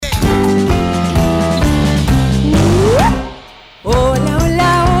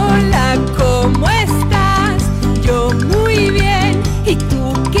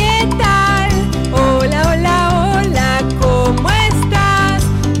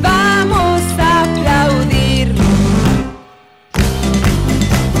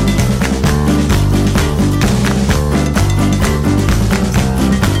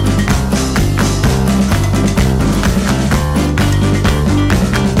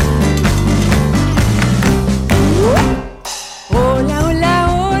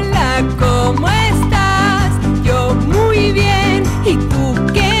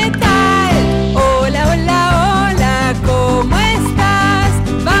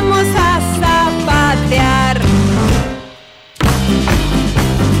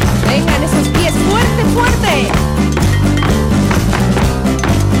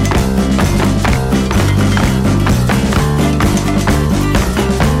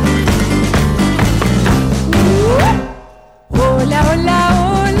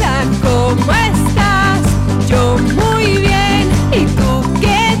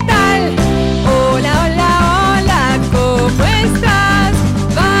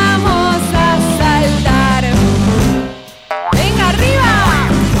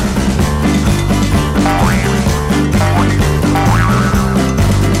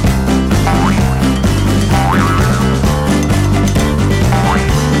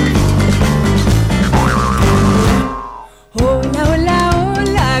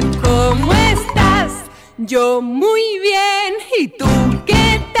Yo muy bien, ¿y tú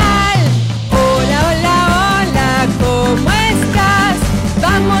qué tal? Hola, hola, hola, ¿cómo estás?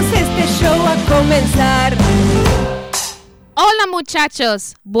 Vamos este show a comenzar. Hola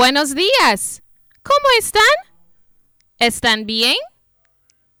muchachos, buenos días. ¿Cómo están? ¿Están bien?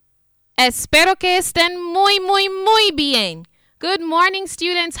 Espero que estén muy bien. Good morning,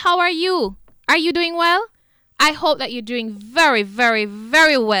 students. How are you? Are you doing well? I hope that you're doing very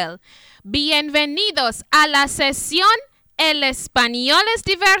well. Bienvenidos a la sesión El Español es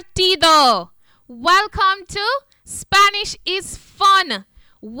Divertido. Welcome to Spanish is Fun,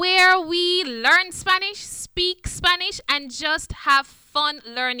 where we learn Spanish, speak Spanish, and just have fun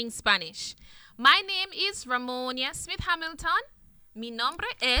learning Spanish. My name is Ramonia Smith Hamilton. Mi nombre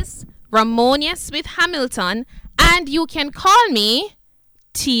es Ramonia Smith Hamilton, and you can call me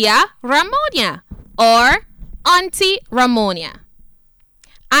Tia Ramonia or Auntie Ramonia.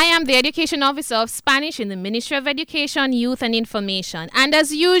 I am the Education Officer of Spanish in the Ministry of Education, Youth and Information. And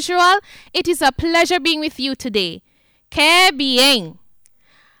as usual, it is a pleasure being with you today. Que bien!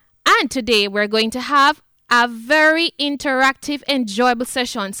 And today we're going to have a very interactive, enjoyable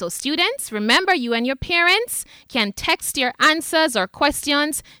session. So students, remember you and your parents can text your answers or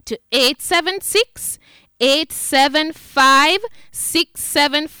questions to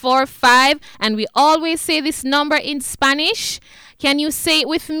 876-875-6745. And we always say this number in Spanish. Can you say it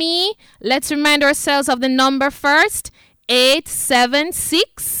with me? Let's remind ourselves of the number first.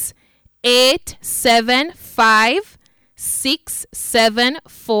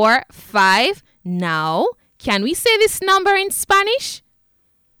 876-875-6745. Now, can we say this number in Spanish?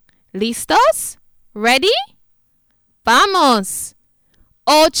 ¿Listos? Ready? Vamos.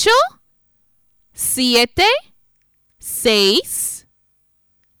 8, 7, 6,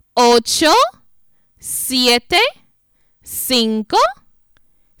 8, 7, 5,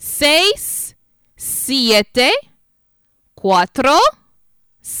 6, 7, 4,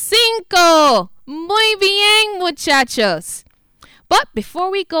 5. Muy bien, muchachos. But before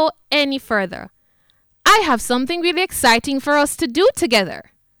we go any further, I have something really exciting for us to do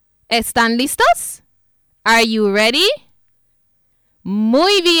together. ¿Están listos? Are you ready?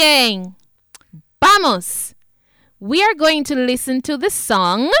 Muy bien. Vamos. We are going to listen to the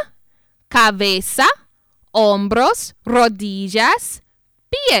song Cabeza, Hombros, Rodillas,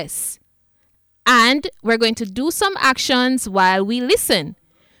 Pies. And we're going to do some actions while we listen,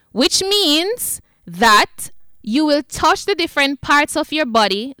 which means that you will touch the different parts of your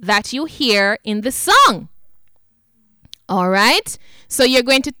body that you hear in the song. All right? So you're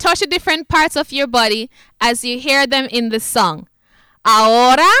going to touch the different parts of your body as you hear them in the song.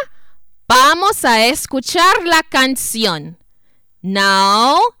 Ahora vamos a escuchar la canción.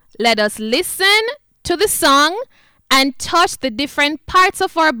 Now, let us listen to the song and touch the different parts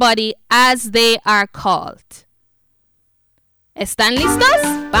of our body as they are called. ¿Están listos?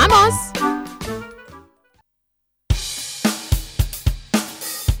 ¡Vamos!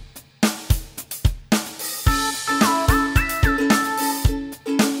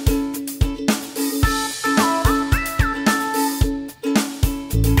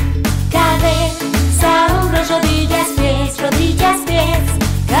 Cabeza, hombros, rodillas, pies, rodillas, pies.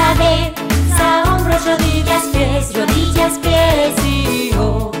 Cabeza, hombros, rodillas, pies, rodillas, pies y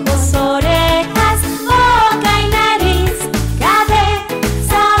ojos, orejas, boca y nariz.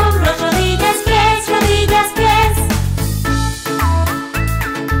 Cabeza, hombros, rodillas, pies, rodillas, pies.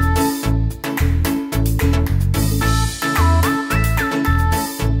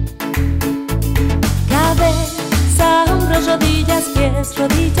 Cabeza, hombros, rodillas, pies,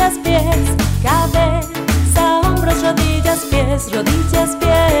 rodillas, pies. Cabeza, hombros, rodillas, pies, rodillas,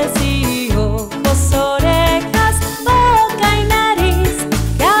 pies y ojos, orejas, boca y nariz.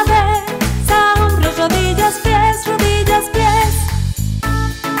 Cabeza, hombros, rodillas, pies, rodillas, pies.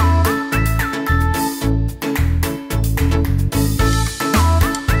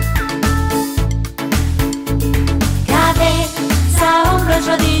 Cabeza, hombros,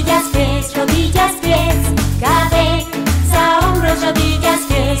 rodillas, pies, rodillas, pies. Cabeza, hombros, rodillas,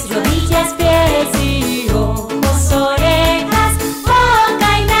 pies, rodillas, pies y ojos, orejas,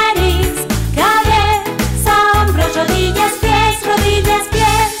 boca y nariz. Cabeza, hombros, rodillas, pies, rodillas,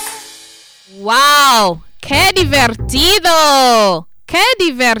 pies. Wow! ¡Qué divertido! ¡Qué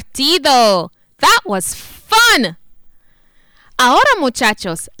divertido! That was fun! Ahora,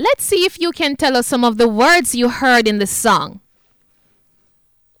 muchachos, let's see if you can tell us some of the words you heard in the song.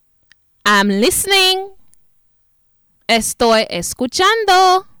 I'm listening. Estoy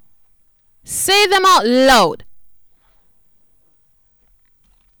escuchando. Say them out loud.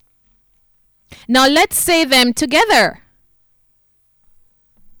 Now let's say them together.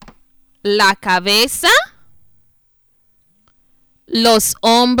 La cabeza, los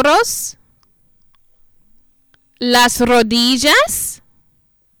hombros, las rodillas,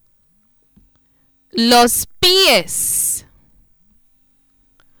 los pies,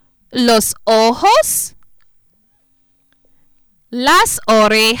 los ojos, las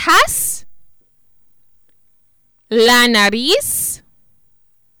orejas, la nariz,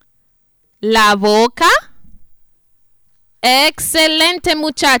 la boca. Excelente,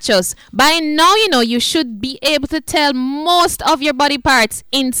 muchachos. By now, you should be able to tell most of your body parts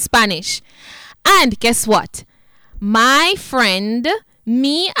in Spanish. And guess what? My friend,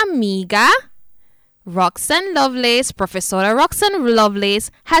 mi amiga, Roxanne Lovelace, Professora Roxanne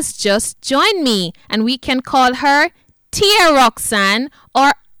Lovelace, has just joined me. And we can call her Tia Roxanne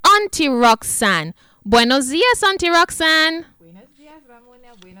or Auntie Roxanne. Buenos días, Auntie Roxanne. Buenos días,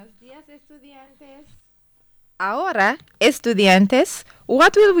 Ramona. Buenos días, estudiantes. Ahora, estudiantes,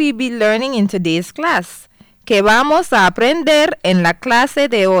 what will we be learning in today's class? ¿Qué vamos a aprender en la clase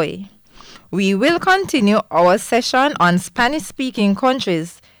de hoy? We will continue our session on Spanish-speaking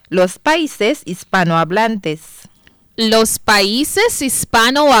countries, los países hispanohablantes. ¿Los países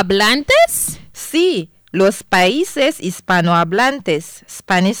hispanohablantes? Sí, los países hispanohablantes,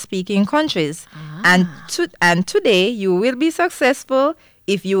 Spanish-speaking countries. And today you will be successful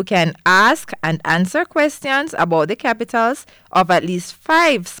if you can ask and answer questions about the capitals of at least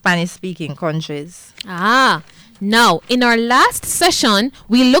 5 Spanish-speaking countries. Now, in our last session,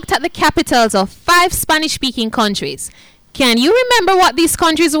 we looked at the capitals of 5 Spanish-speaking countries. Can you remember what these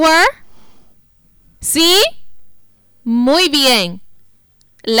countries were? ¿Sí? Muy bien.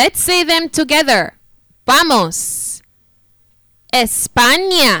 Let's say them together. Vamos.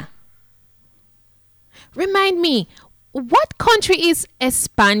 España. Remind me, what country is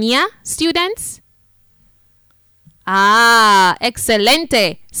España, students?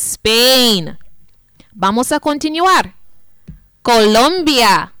 Excelente. Spain. Vamos a continuar.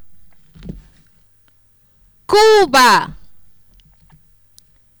 Colombia. Cuba.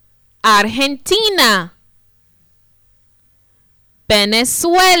 Argentina.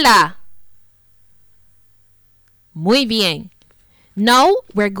 Venezuela. Muy bien. Now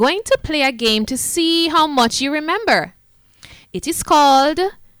we're going to play a game to see how much you remember. It is called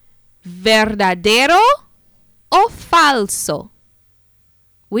verdadero o falso,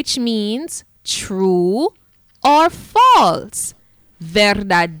 which means true or false.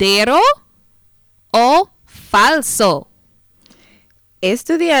 Verdadero o falso.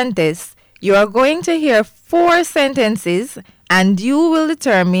 Estudiantes, you are going to hear 4 sentences and you will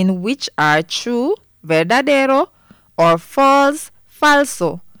determine which are true, verdadero, or false,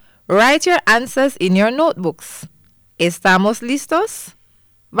 falso. Write your answers in your notebooks. ¿Estamos listos?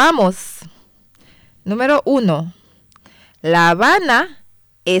 Vamos. Número 1. La Habana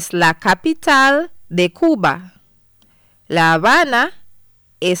es la capital de Cuba. La Habana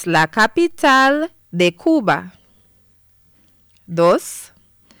es la capital de Cuba. 2.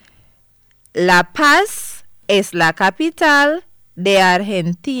 La Paz es la capital de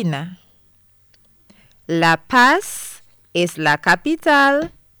Argentina. La Paz es la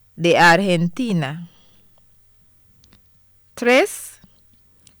capital de Argentina. 3.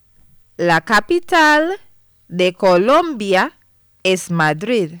 La capital de Colombia es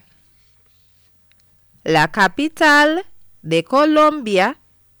Madrid. La capital de Colombia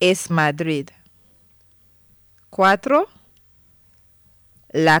es Madrid. 4.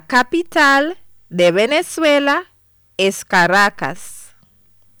 La capital de Venezuela es Caracas.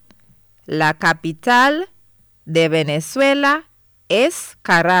 La capital de Venezuela es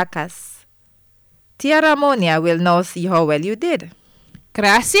Caracas. Tia Ramonia will now see how well you did.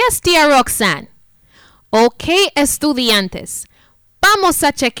 Gracias, Tia Roxanne. Ok, estudiantes. Vamos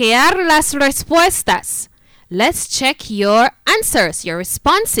a chequear las respuestas. Let's check your answers, your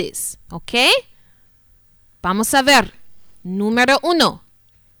responses. Ok? Vamos a ver. Número 1.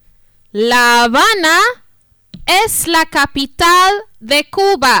 La Habana es la capital de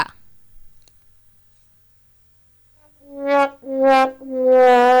Cuba.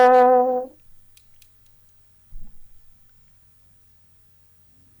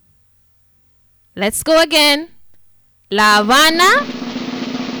 Let's go again. La Habana.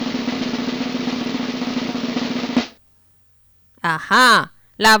 Ajá.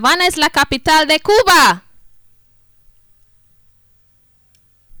 La Habana es la capital de Cuba.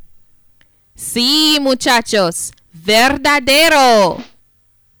 Sí, muchachos. Verdadero.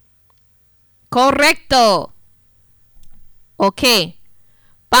 Correcto. Ok.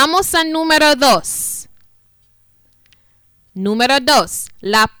 Vamos a número 2. Número 2.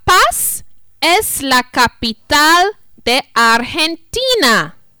 La Paz es la capital de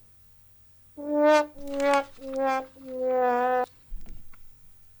Argentina.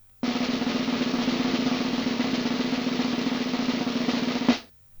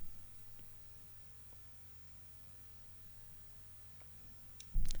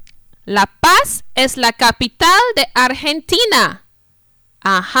 La Paz es la capital de Argentina.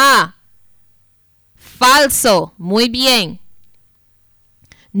 Ajá. Falso. Muy bien.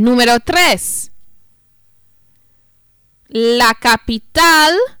 Número 3. La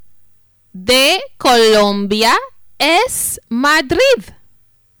capital de Colombia es Madrid.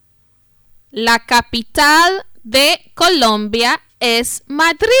 La capital de Colombia es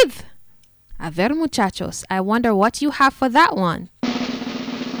Madrid. A ver, muchachos, I wonder what you have for that one.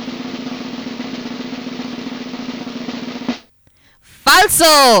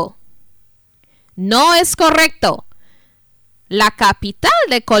 Falso. No es correcto. La capital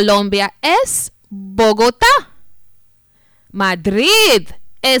de Colombia es Bogotá. Madrid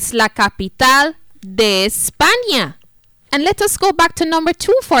es la capital de España. And let us go back to number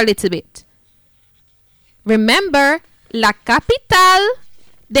 2 for a little bit. Remember, la capital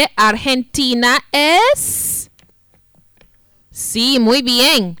de Argentina es... Sí, muy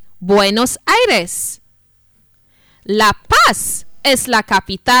bien. Buenos Aires. La Paz es la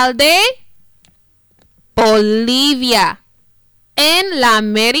capital de Bolivia, en la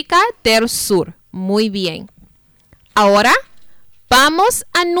América del Sur. Muy bien. Ahora vamos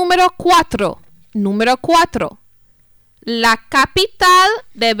al número 4. Número 4. La capital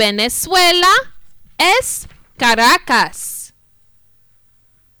de Venezuela es Caracas.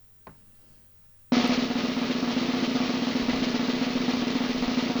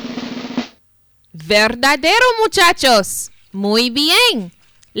 Verdadero, muchachos. Muy bien.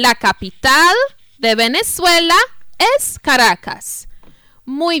 La capital de Venezuela es Caracas.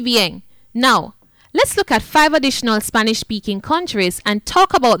 Muy bien. Now, let's look at 5 additional Spanish-speaking countries and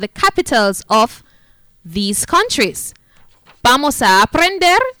talk about the capitals of these countries. Vamos a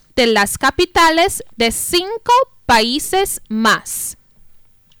aprender de las capitales de 5 países más.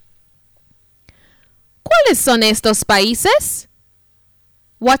 ¿Cuáles son estos países?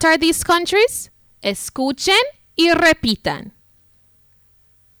 What are these countries? Escuchen y repitan.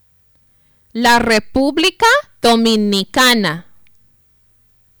 La República Dominicana.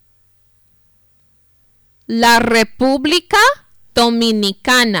 La República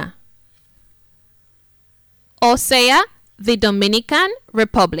Dominicana. O sea, the Dominican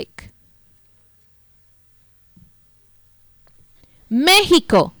Republic.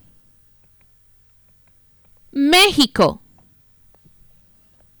 México. México.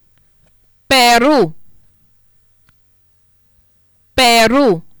 Perú.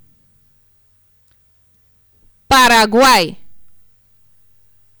 Perú. Paraguay.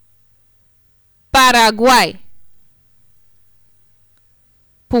 Paraguay.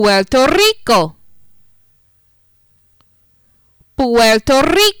 Puerto Rico. Puerto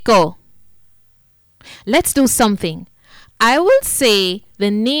Rico. Let's do something. I will say the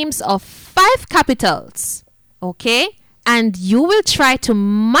names of 5 capitals, okay? And you will try to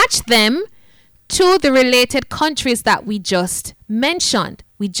match them to the related countries that we just mentioned,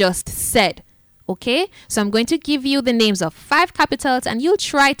 we just said, okay? So I'm going to give you the names of 5 capitals and you'll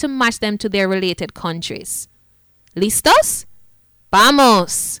try to match them to their related countries. ¿Listos?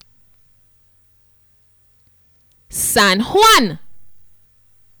 ¡Vamos! San Juan.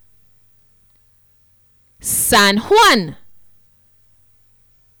 San Juan.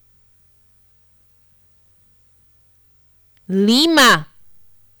 Lima.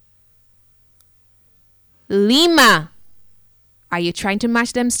 Lima. Are you trying to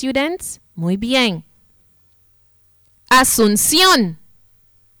match them, students? Muy bien. Asunción.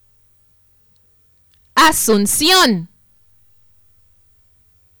 Asunción.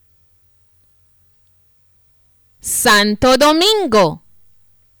 Santo Domingo.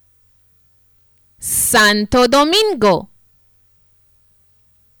 Santo Domingo.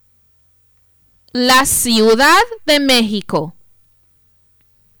 La Ciudad de México.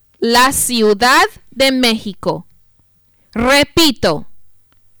 La Ciudad de México. Repito.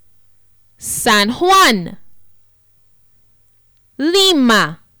 San Juan.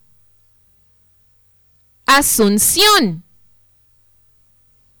 Lima. Asunción.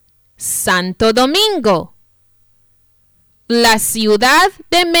 Santo Domingo. La Ciudad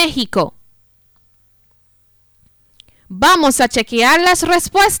de México. Vamos a chequear las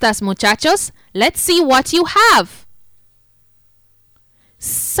respuestas, muchachos. Let's see what you have.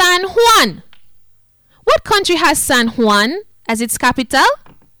 San Juan. What country has San Juan as its capital?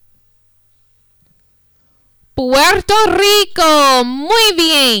 Puerto Rico. Muy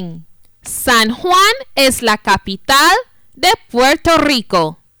bien. San Juan es la capital de Puerto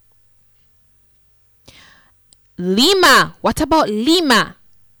Rico. Lima. What about Lima?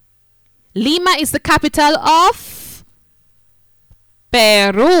 Lima is the capital of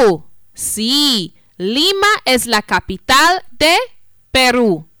Perú. Sí, Lima es la capital de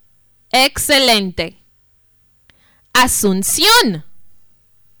Perú. Excelente. Asunción.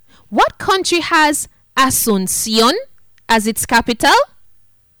 What country has Asunción as its capital?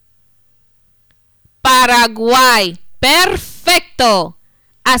 Paraguay. Perfecto.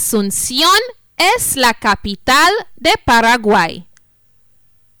 Asunción es la capital de Paraguay.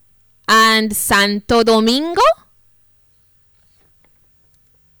 And Santo Domingo?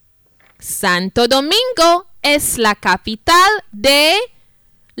 Santo Domingo es la capital de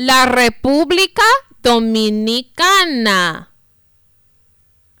la República Dominicana.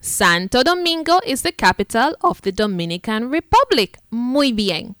 Santo Domingo is the capital of the Dominican Republic. Muy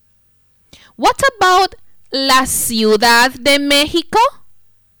bien. What about la Ciudad de México?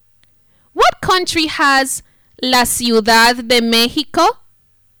 What country has la Ciudad de México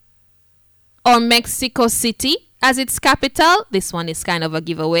or Mexico City as its capital? This one is kind of a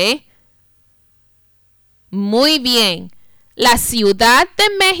giveaway. Muy bien. La Ciudad de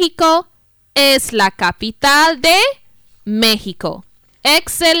México es la capital de México.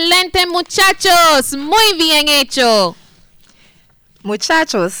 Excelente, muchachos. Muy bien hecho.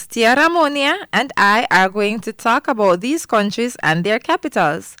 Muchachos, Tia Ramonia and I are going to talk about these countries and their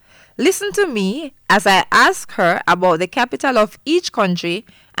capitals. Listen to me as I ask her about the capital of each country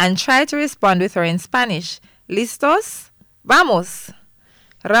and try to respond with her in Spanish. ¿Listos? Vamos.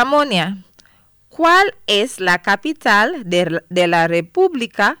 Ramonia, ¿cuál es la capital de la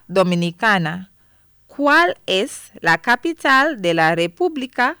República Dominicana? ¿Cuál es la capital de la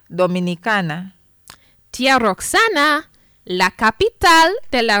República Dominicana? Tía Roxana, la capital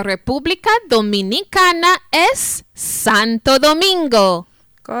de la República Dominicana es Santo Domingo.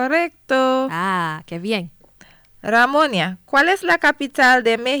 Correcto. Ah, qué bien. Ramonia, ¿cuál es la capital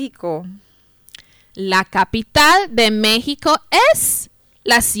de México? La capital de México es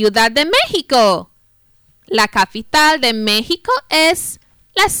la Ciudad de México. La capital de México es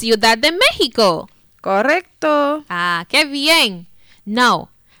la Ciudad de México. Correcto. Ah, qué bien. Now,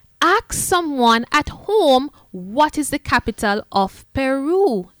 ask someone at home what is the capital of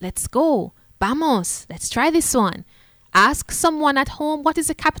Peru. Let's go. Vamos. Let's try this one. Ask someone at home what is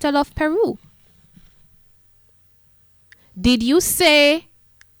the capital of Peru. Did you say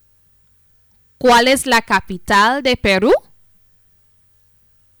 ¿cuál es la capital de Perú?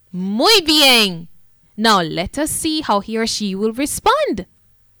 Muy bien. Now let us see how he or she will respond.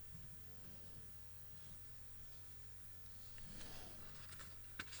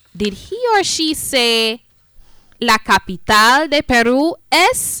 Did he or she say la capital de Perú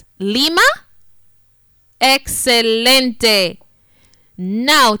es Lima? Excelente.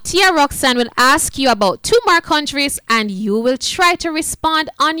 Now, Tia Roxanne will ask you about 2 more countries and you will try to respond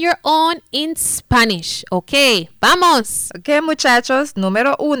on your own in Spanish. Okay, vamos. Ok, muchachos.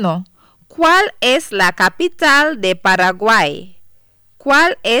 Número 1. ¿Cuál es la capital de Paraguay?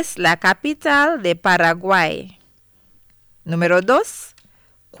 ¿Cuál es la capital de Paraguay? Número 2.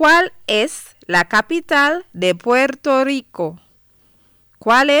 ¿Cuál es la capital de Puerto Rico?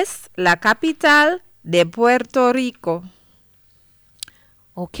 ¿Cuál es la capital de Puerto Rico?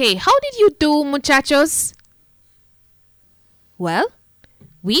 Okay, how did you do, muchachos? Well,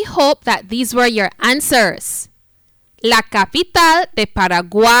 we hope that these were your answers. La capital de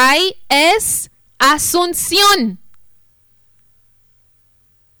Paraguay es Asunción.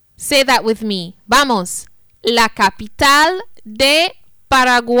 Say that with me. Vamos. La capital de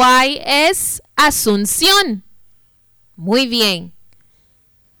Paraguay es Asunción. Muy bien.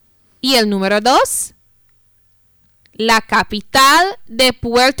 ¿Y el número 2? La capital de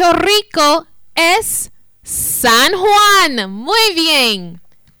Puerto Rico es San Juan. Muy bien.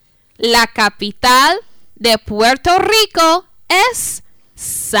 La capital de Puerto Rico es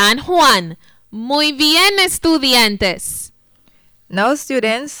San Juan. Muy bien, estudiantes. Now,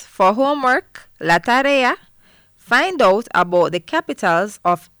 students, for homework, la tarea, find out about the capitals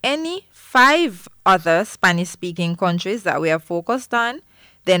of any 5 other Spanish-speaking countries that we have focused on.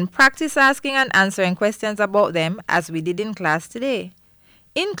 Then practice asking and answering questions about them as we did in class today.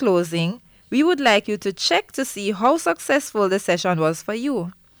 In closing, we would like you to check to see how successful the session was for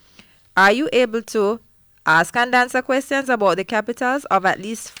you. Are you able to ask and answer questions about the capitals of at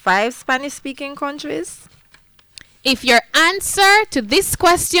least 5 Spanish-speaking countries? If your answer to this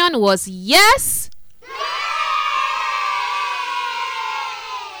question was yes,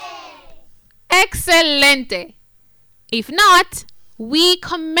 excelente. If not, we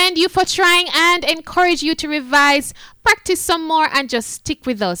commend you for trying and encourage you to revise, practice some more, and just stick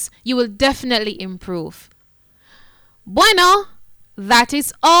with us. You will definitely improve. Bueno, that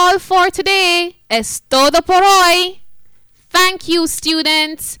is all for today. Es todo por hoy. Thank you,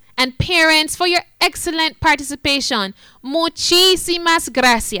 students, And parents, for your excellent participation. Muchísimas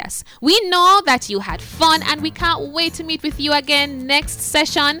gracias. We know that you had fun and we can't wait to meet with you again next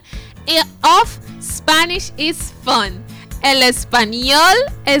session of Spanish is Fun. El español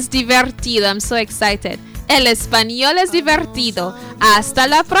es divertido. I'm so excited. El español es divertido. Hasta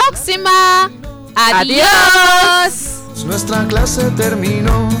la próxima. Adiós. Nuestra clase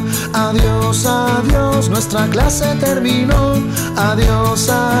terminó. Adiós, adiós, nuestra clase terminó. Adiós,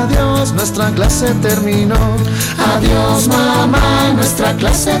 adiós, nuestra clase terminó. Adiós, mamá, nuestra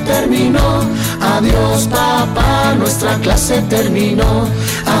clase terminó. Adiós, papá, nuestra clase terminó.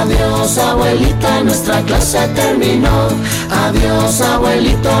 Adiós, abuelita, nuestra clase terminó. Adiós,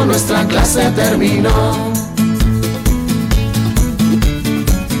 abuelito, nuestra clase terminó.